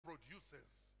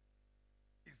says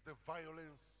is the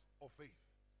violence of faith.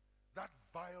 That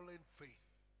violent faith.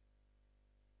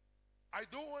 I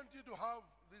don't want you to have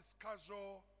this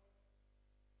casual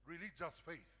religious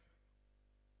faith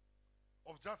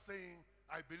of just saying,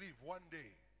 I believe one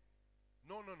day.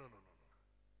 No, no, no, no, no, no.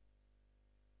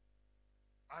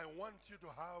 I want you to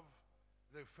have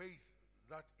the faith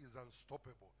that is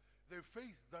unstoppable. The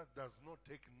faith that does not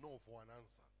take no for an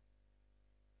answer.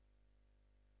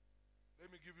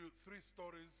 Let me give you 3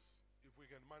 stories, if we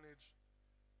can manage.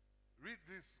 Read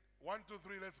this. 1, 2,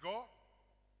 3, let's go.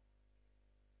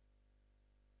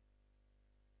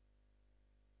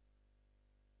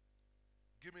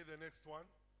 Give me the next one.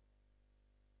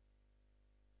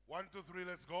 1, 2, 3,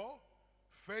 let's go.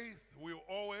 Faith will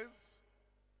always.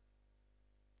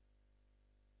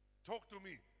 Talk to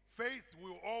me. Faith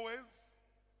will always.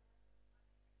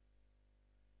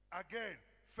 Again,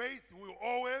 faith will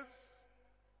always.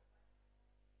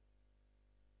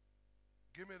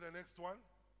 Give me the next one.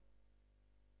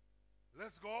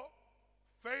 Let's go.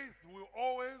 Faith will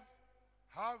always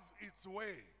have its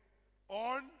way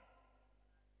on.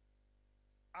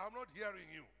 I'm not hearing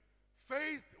you.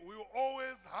 Faith will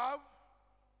always have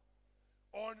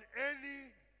on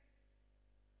any.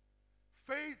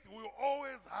 Faith will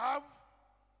always have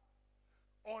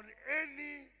on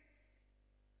any.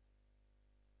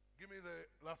 Give me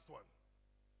the last one.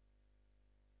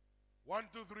 1,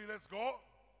 2, 3, let's go.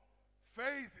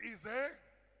 Faith is a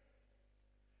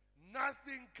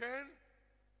nothing can.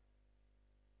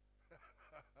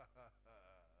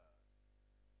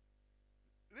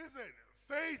 Listen,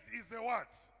 faith is a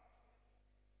what?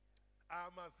 I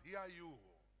must hear you.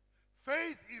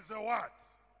 Faith is a what?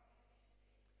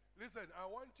 Listen, I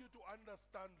want you to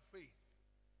understand faith.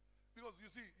 Because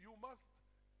you see,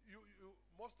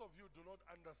 most of you do not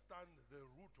understand the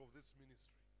root of this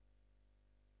ministry.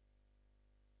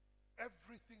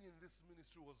 Everything in this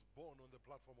ministry was born on the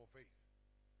platform of faith.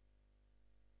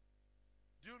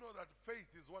 Do you know that faith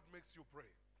is what makes you pray?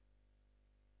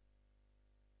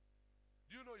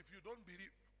 Do you know if you don't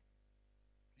believe,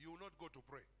 you will not go to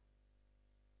pray?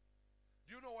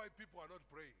 Do you know why people are not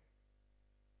praying?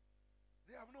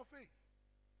 They have no faith.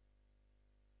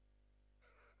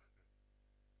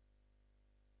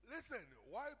 Listen,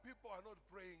 why people are not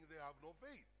praying, they have no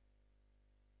faith.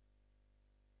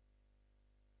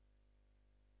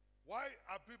 Why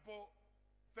are people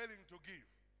failing to give?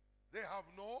 They have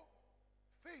no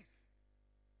faith.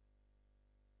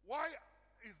 Why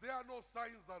is there no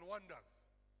signs and wonders?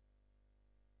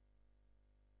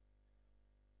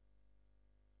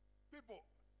 People,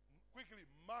 quickly,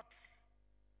 Mark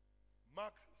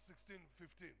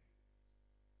 16:15.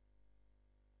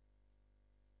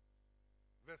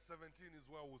 Verse 17 is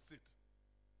where we'll sit.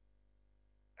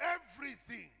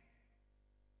 Everything.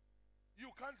 You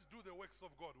can't do the works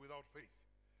of God without faith.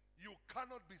 You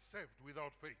cannot be saved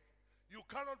without faith. You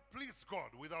cannot please God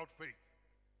without faith.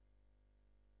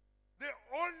 The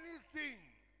only thing,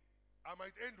 I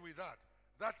might end with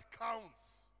that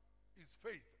counts is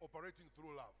faith operating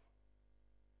through love.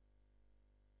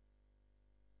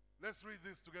 Let's read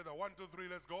this together. 1, 2, 3,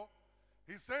 let's go.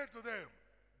 He said to them,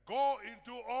 go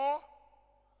into all,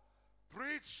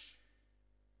 preach.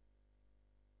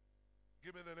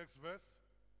 Give me the next verse.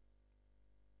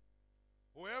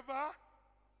 Whoever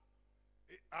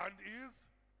and is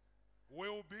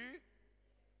will be.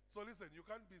 So listen, you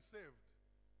can't be saved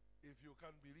if you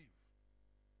can't believe.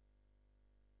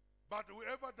 But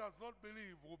whoever does not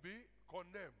believe will be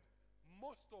condemned.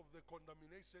 Most of the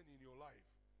condemnation in your life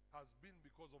has been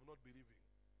because of not believing.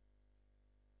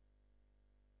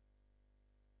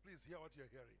 Please hear what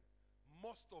you're hearing.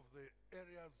 Most of the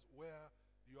areas where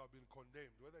you have been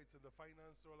condemned, whether it's in the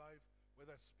financial life,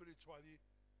 whether spiritually,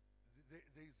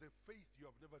 there is a faith you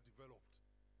have never developed.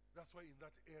 That's why in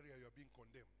that area you are being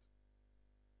condemned.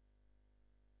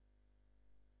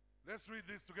 Let's read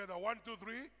this together. 1, 2,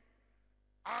 3.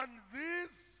 And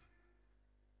this,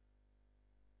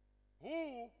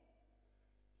 who?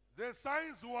 The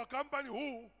signs who accompany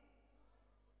who?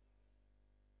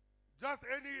 Just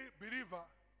any believer?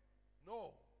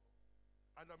 No.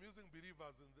 And I'm using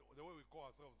believers in the way we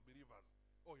call ourselves believers.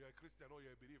 Oh, you're a Christian. Oh,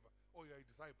 you're a believer. Oh, you're a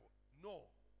disciple. No.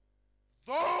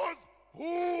 Those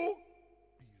who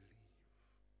believe.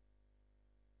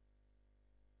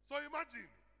 So imagine,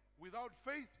 without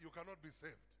faith, you cannot be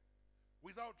saved.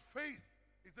 Without faith,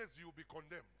 it says you'll be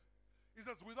condemned. It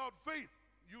says without faith,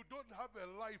 you don't have a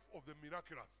life of the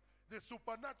miraculous. The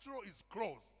supernatural is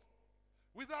closed.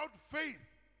 Without faith,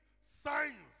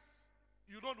 signs,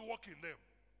 you don't walk in them.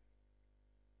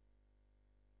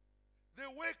 The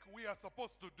work we are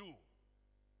supposed to do,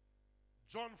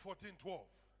 John 14:12.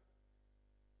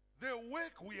 The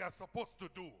work we are supposed to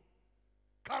do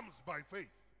comes by faith.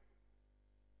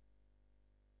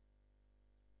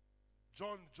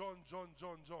 John.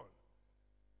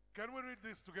 Can we read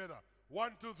this together?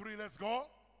 1, 2, 3, let's go.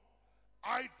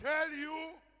 I tell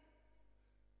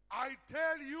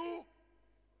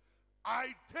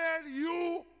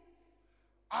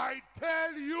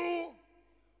you,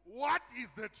 what is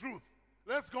the truth?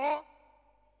 Let's go.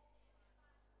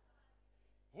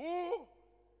 Who?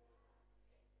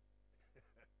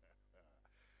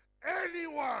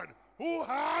 Anyone who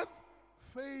has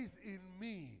faith in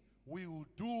me will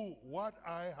do what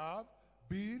I have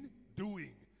been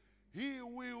doing. He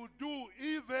will do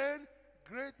even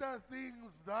greater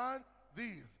things than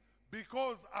these,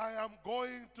 because I am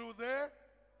going to the...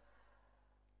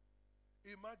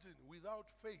 Imagine, without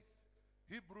faith,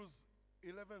 Hebrews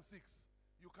 11:6,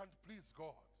 you can't please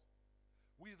God.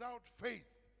 Without faith,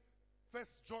 1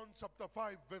 John chapter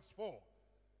 5 verse 4,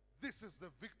 this is the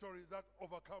victory that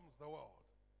overcomes the world,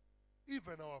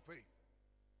 even our faith.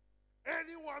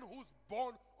 Anyone who's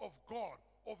born of God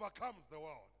overcomes the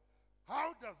world.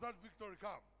 How does that victory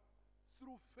come?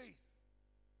 Through faith.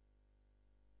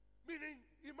 Meaning,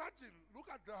 imagine, look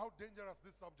at how dangerous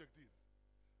this subject is.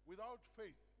 Without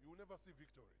faith, you will never see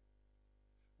victory.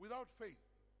 Without faith,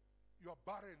 you are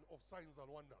barren of signs and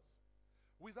wonders.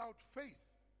 Without faith,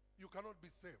 you cannot be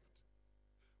saved.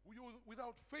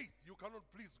 Without faith, you cannot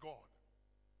please God.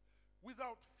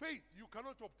 Without faith, you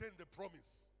cannot obtain the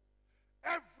promise.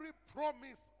 Every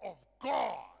promise of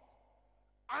God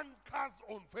anchors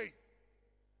on faith.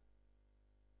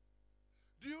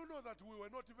 Do you know that we were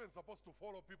not even supposed to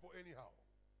follow people anyhow?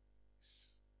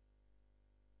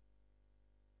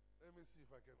 Let me see if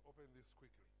I can open this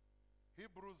quickly.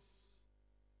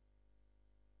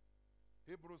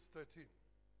 Hebrews 13.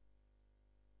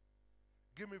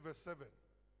 Give me verse 7.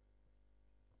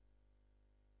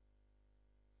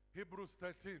 Hebrews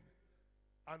 13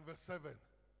 and verse 7.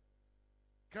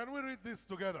 Can we read this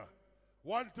together?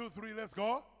 1, 2, 3, let's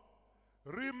go.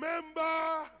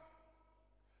 Remember,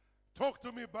 talk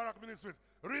to me, Barak Ministries.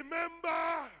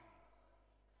 Remember,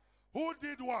 who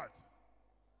did what?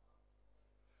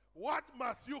 What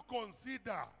must you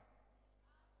consider?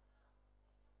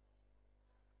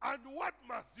 And what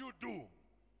must you do?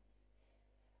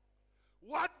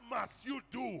 What must you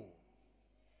do?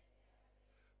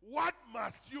 What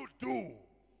must you do?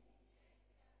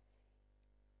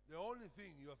 The only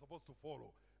thing you are supposed to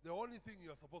follow, the only thing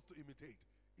you are supposed to imitate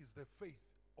is the faith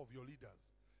of your leaders,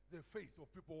 the faith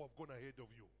of people who have gone ahead of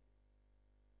you.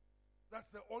 That's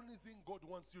the only thing God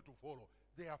wants you to follow,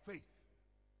 their faith.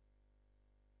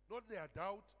 Not their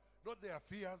doubt, not their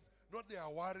fears, not their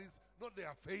worries, not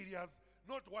their failures,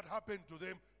 not what happened to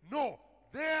them. No,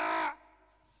 their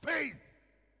faith.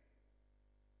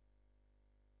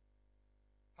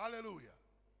 Hallelujah.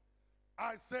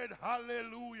 I said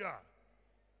hallelujah.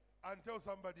 And tell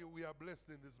somebody we are blessed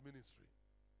in this ministry.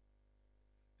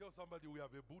 Tell somebody we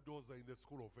have a bulldozer in the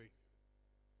school of faith.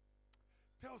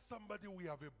 Tell somebody we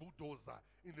have a bulldozer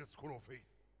in the school of faith.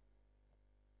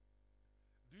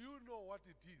 Do you know what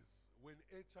it is when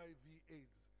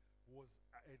HIV/AIDS was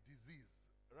a disease?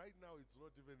 Right now it's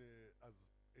not even as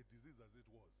a disease as it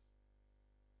was.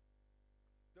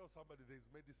 Tell somebody there is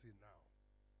medicine now.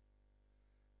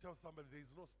 Tell somebody there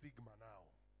is no stigma now.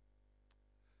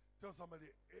 Tell somebody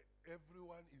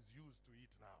everyone is used to it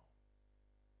now.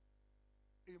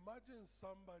 Imagine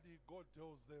somebody, God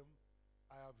tells them,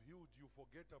 I have healed you,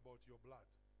 forget about your blood.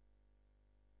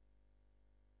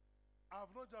 I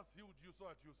have not just healed you so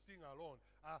that you sing alone.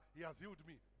 He has healed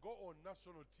me. Go on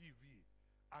national TV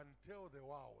and tell the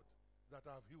world that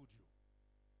I have healed you.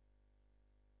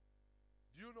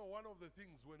 Do you know one of the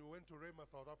things when we went to Rhema,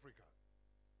 South Africa,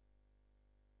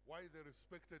 why they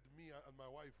respected me and my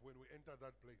wife when we entered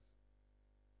that place,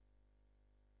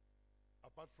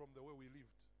 apart from the way we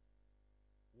lived,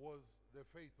 was the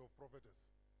faith of prophetess.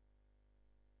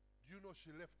 Do you know she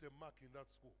left a mark in that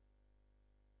school?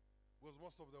 Because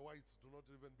most of the whites do not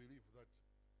even believe that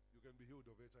you can be healed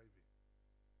of HIV.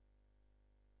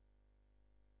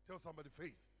 Tell somebody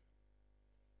faith.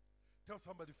 Tell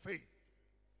somebody faith.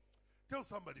 Tell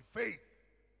somebody faith.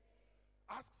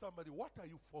 Ask somebody, what are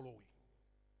you following?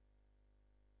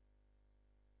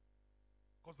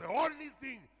 Because the only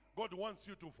thing God wants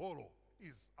you to follow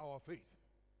is our faith.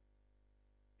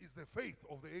 Is the faith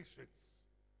of the ancients.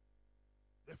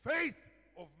 The faith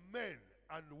of men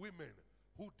and women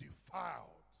who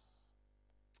defiled.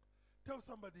 Tell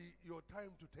somebody your time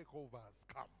to take over has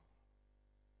come.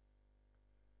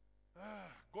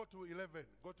 Go to 11.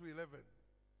 Go to 11.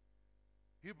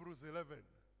 Hebrews 11.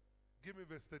 Give me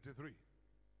verse 33.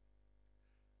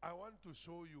 I want to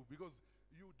show you, because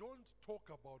you don't talk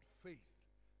about faith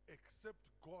except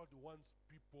God wants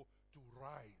people to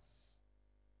rise.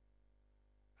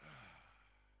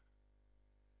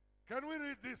 Can we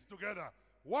read this together?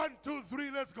 1, 2,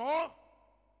 3, let's go.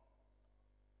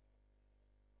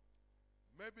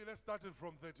 Maybe let's start it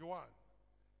from 31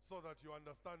 so that you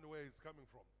understand where it's coming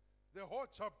from. The whole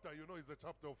chapter, you know, is a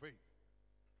chapter of faith.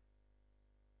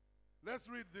 Let's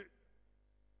read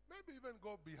maybe even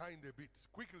go behind a bit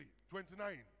quickly.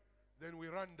 29. Then we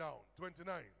run down.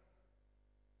 29.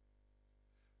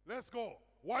 Let's go.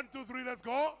 1, 2, 3, let's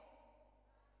go.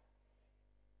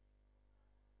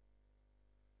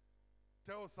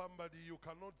 Tell somebody you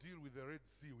cannot deal with the Red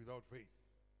Sea without faith.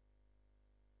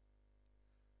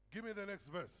 Give me the next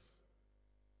verse.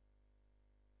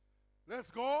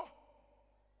 Let's go.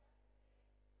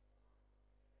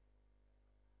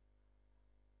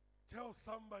 Tell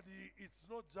somebody it's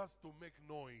not just to make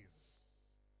noise.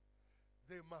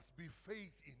 There must be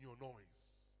faith in your noise.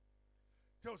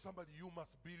 Tell somebody you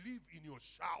must believe in your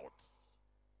shout.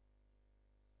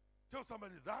 Tell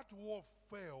somebody that war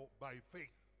fell by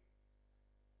faith.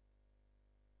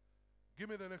 Give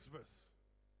me the next verse.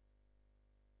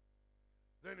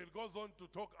 Then it goes on to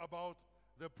talk about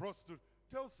the prostitute.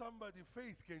 Tell somebody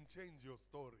faith can change your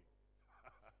story.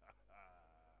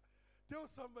 Tell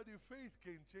somebody faith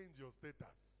can change your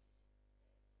status.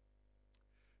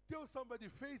 Tell somebody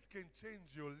faith can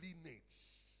change your lineage.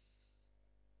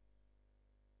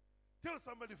 Tell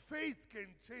somebody faith can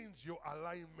change your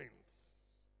alignments.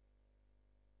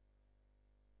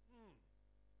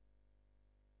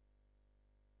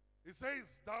 He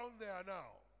says down there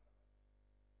now,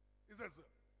 he says,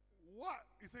 what?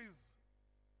 He says,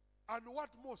 and what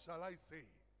more shall I say?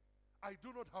 I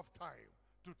do not have time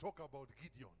to talk about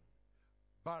Gideon,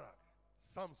 Barak,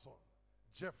 Samson,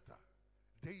 Jephthah,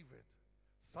 David,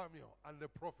 Samuel, and the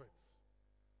prophets.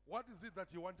 What is it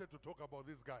that you wanted to talk about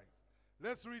these guys?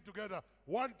 Let's read together.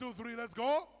 1, 2, 3, let's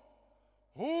go.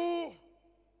 Who?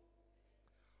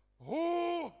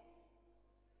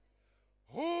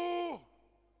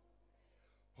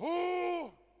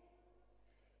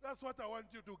 That's what I want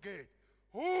you to get.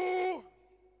 Who?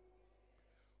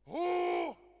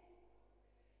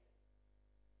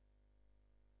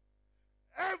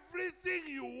 Everything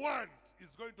you want is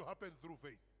going to happen through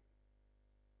faith.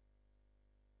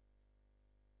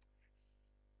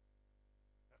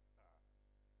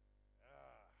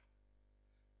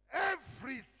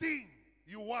 Everything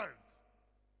you want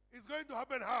is going to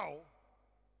happen how?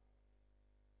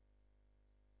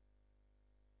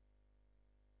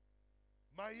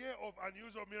 My year of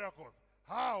unusual miracles.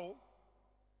 How?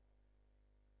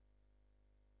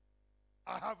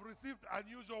 I have received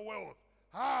unusual wealth.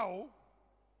 How?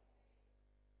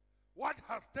 What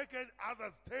has taken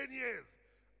others 10 years,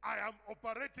 I am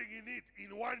operating in it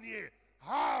in 1 year.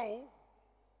 How?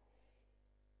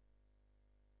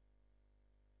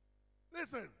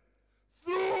 Listen,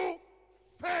 through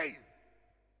faith.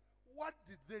 What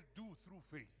did they do through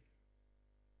faith?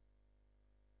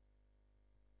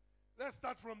 Let's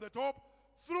start from the top.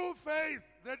 Through faith,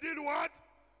 they did what?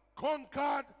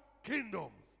 Conquered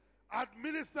kingdoms,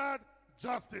 administered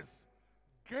justice,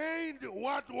 gained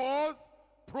what was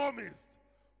promised.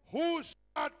 Who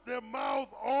shut the mouth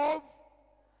of?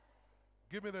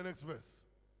 Give me the next verse.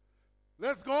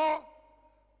 Let's go.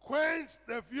 Quench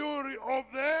the fury of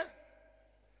the.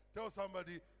 Tell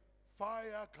somebody,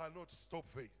 fire cannot stop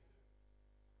faith.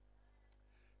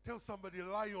 Tell somebody,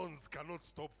 lions cannot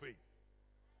stop faith.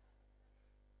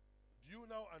 Do you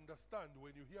now understand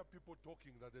when you hear people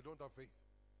talking that they don't have faith?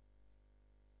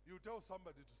 You tell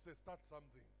somebody to say, start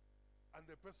something, and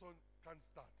the person can't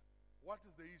start. What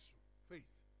is the issue? Faith.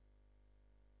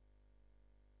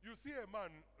 You see a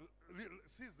man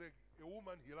sees a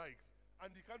woman he likes,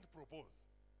 and he can't propose.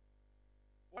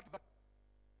 What is that?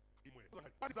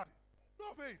 What is that?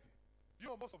 No faith. You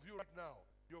know, most of you right now,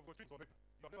 you have got dreams already.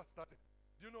 You have never started.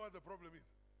 Do you know what the problem is?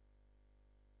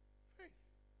 Faith.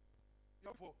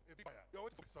 You're for a big fire. You're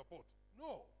waiting for support.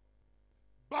 No.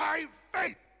 By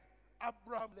faith,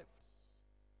 Abraham left.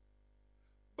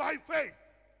 By faith,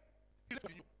 he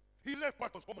left you. He left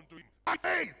what was common to him. By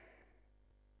faith.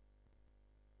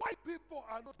 Why people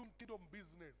are not doing kingdom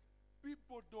business?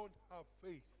 People don't have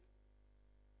faith.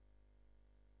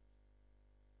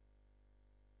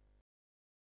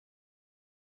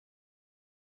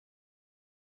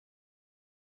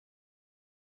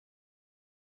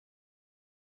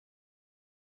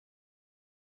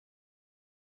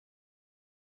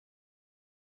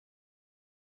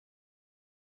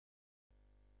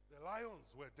 The lions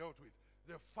were dealt with.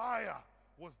 The fire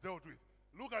was dealt with.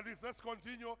 Look at this. Let's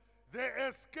continue. They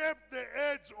escaped the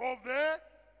edge of the...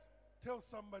 Tell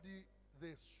somebody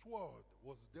the sword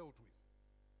was dealt with.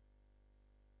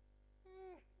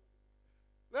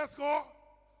 Let's go.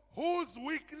 Whose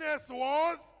weakness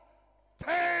was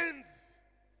turned.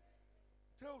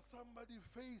 Tell somebody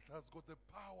faith has got the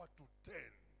power to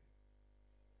turn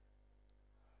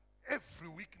every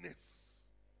weakness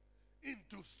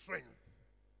into strength.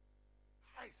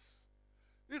 Nice.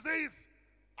 He says,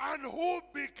 and who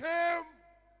became...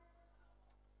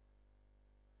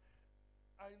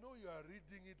 I know you are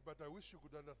reading it, but I wish you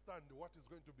could understand what is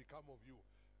going to become of you.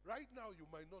 Right now, you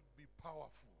might not be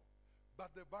powerful, but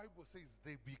the Bible says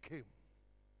they became.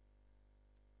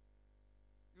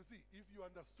 You see, if you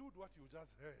understood what you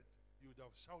just heard, you would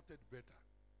have shouted better.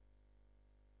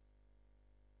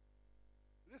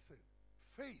 Listen,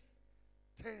 faith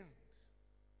turned.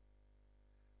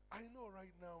 I know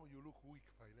right now you look weak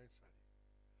financially.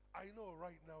 I know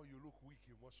right now you look weak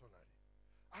emotionally.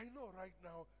 I know right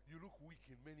now you look weak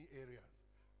in many areas.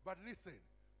 But listen,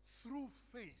 through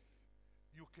faith,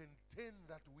 you can turn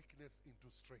that weakness into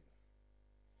strength.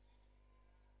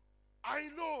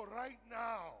 I know right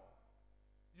now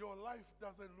your life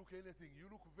doesn't look anything.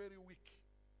 You look very weak.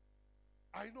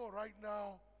 I know right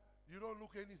now you don't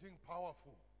look anything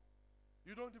powerful.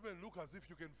 You don't even look as if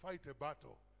you can fight a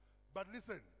battle. But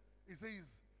listen, it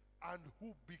says, and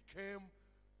who became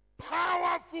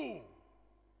powerful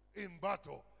in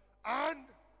battle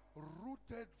and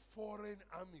rooted foreign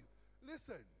armies.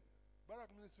 Listen,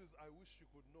 Barak Ministries, I wish you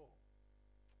could know.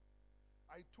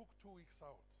 I took 2 weeks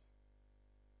out.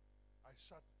 I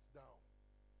shut down.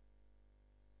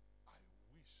 I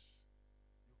wish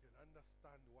you can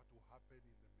understand what will happen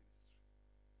in the ministry.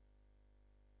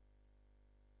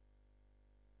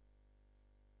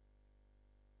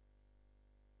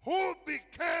 Who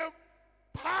became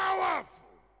powerful?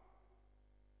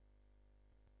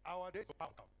 Our days of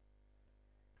power come.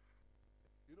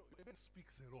 You know, it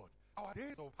speaks a lot. Our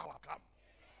days of power come.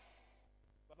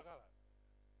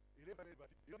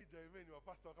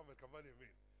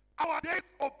 Our days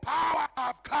of power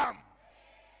have come.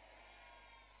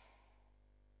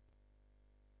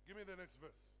 Give me the next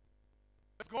verse.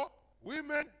 Let's go.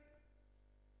 Women.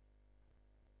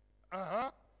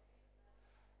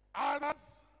 Others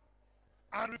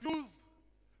and refuse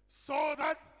so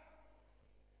that...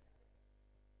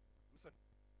 Listen,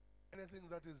 anything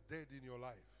that is dead in your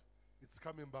life, it's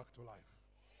coming back to life.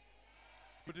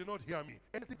 You did not hear me.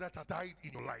 Anything that has died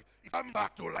in your life is coming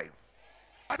back to life.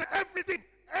 I said everything,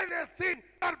 anything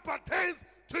that pertains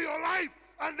to your life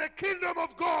and the kingdom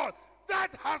of God that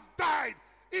has died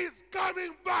is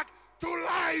coming back to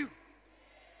life.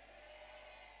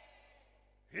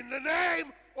 In the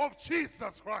name of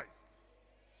Jesus Christ.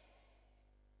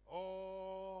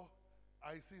 Oh,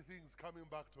 I see things coming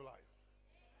back to life.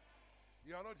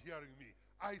 You are not hearing me.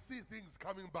 I see things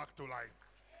coming back to life.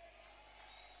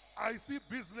 I see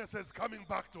businesses coming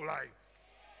back to life.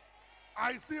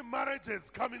 I see marriages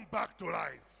coming back to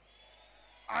life.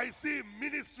 I see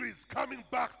ministries coming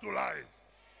back to life.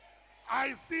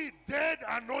 I see dead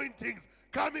anointings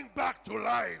coming back to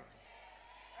life.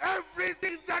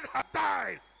 Everything that has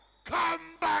died, come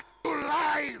back to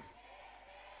life.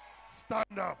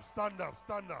 Stand up, stand up,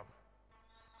 stand up.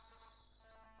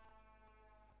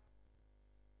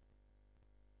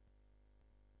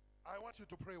 I want you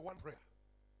to pray one prayer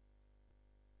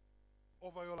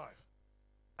over your life.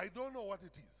 I don't know what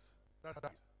it is that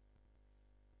died.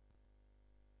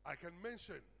 I can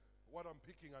mention what I'm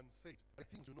picking and say the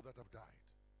things you know that have died.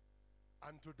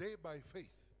 And today by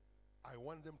faith, I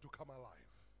want them to come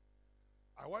alive.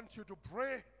 I want you to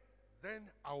pray, then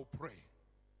I'll pray.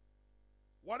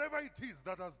 Whatever it is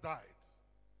that has died,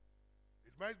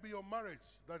 it might be your marriage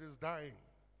that is dying.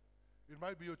 It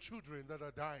might be your children that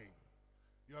are dying.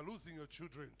 You are losing your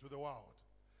children to the world.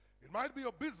 It might be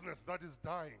your business that is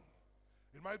dying.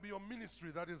 It might be your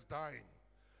ministry that is dying.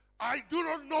 I do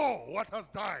not know what has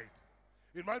died.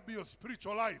 It might be your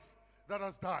spiritual life that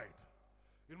has died.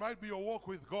 It might be your walk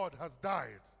with God has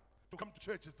died. To come to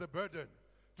church is a burden.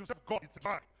 To serve God, it's a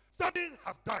drag. Something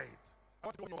has died. I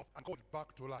want to open your mouth and call it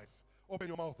back to life. Open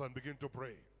your mouth and begin to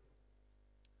pray.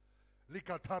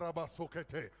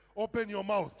 Open your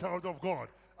mouth, child of God,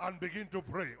 and begin to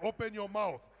pray. Open your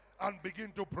mouth and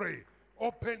begin to pray.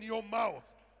 Open your mouth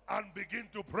and begin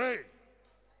to pray.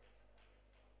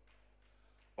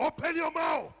 Open your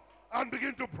mouth and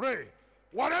begin to pray.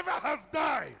 Whatever has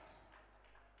died,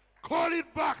 call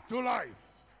it back to life.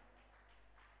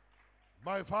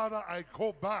 My Father, I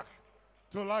call back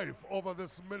to life over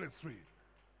this ministry.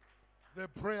 The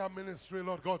prayer ministry,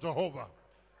 Lord God Jehovah.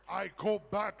 I call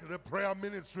back the prayer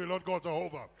ministry, Lord God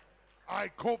Jehovah. I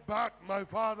call back, my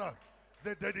Father,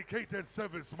 the dedicated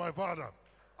service, my Father.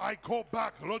 I call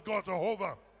back, Lord God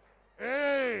Jehovah.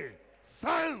 Hey,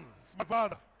 sons, my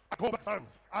Father. I call back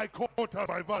sons. I call daughters,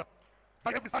 my Father.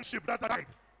 By every sonship that died,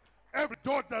 every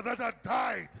daughter that had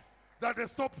died, that they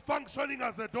stop functioning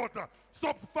as a daughter,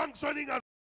 stop functioning as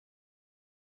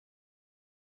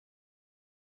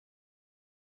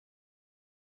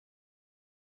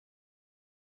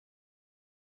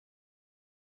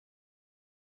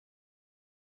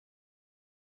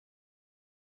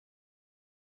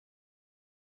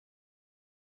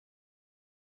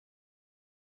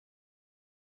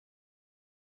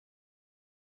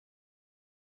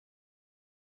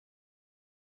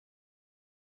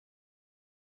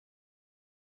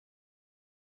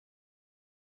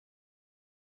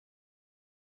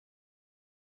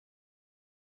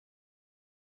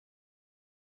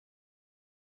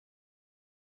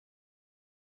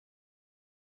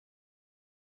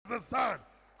a son.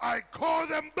 I call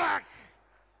them back.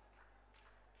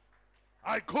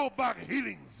 I call back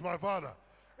healings, my Father.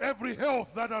 Every health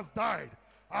that has died,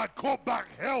 I call back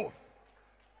health.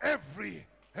 Every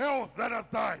health that has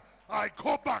died, I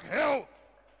call back health.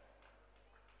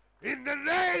 In the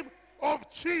name of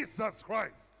Jesus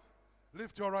Christ.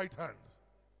 Lift your right hand.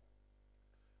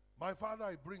 My Father,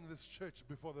 I bring this church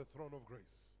before the throne of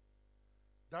grace.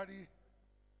 Daddy,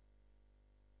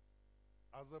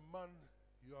 as a man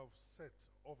you have set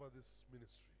over this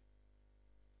ministry,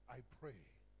 I pray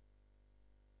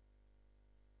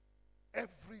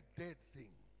every dead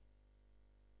thing,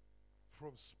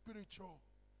 from spiritual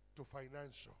to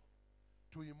financial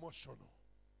to emotional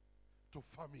to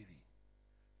family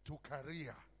to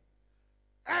career,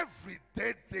 every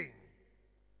dead thing,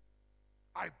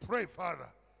 I pray, Father,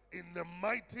 in the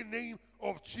mighty name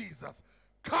of Jesus,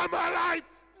 come alive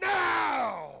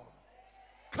now!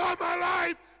 Come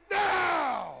alive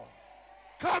now!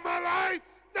 Come alive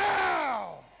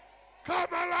now!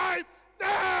 Come alive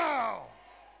now!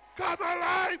 Come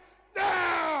alive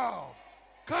now!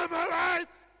 Come alive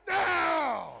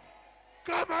now!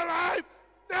 Come alive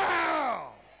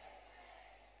now!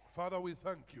 Father, we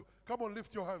thank you. Come on,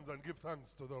 lift your hands and give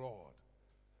thanks to the Lord.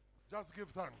 Just give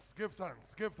thanks, give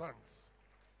thanks, give thanks.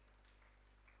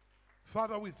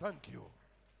 Father, we thank you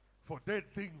for dead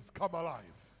things come alive.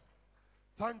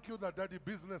 Thank you that, Daddy,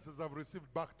 businesses have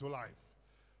received back to life.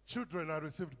 Children are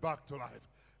received back to life.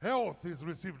 Health is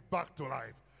received back to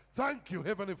life. Thank you,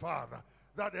 Heavenly Father,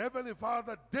 that, Heavenly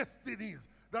Father, destinies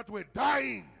that were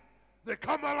dying, they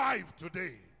come alive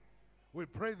today. We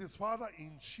pray this, Father,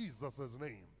 in Jesus'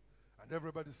 name. And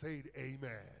everybody said amen.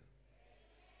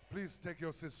 Please take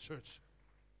your seats, church.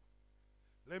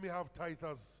 Let me have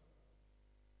tithers.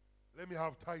 Let me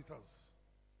have tithers.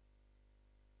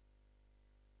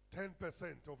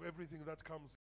 10% of everything that comes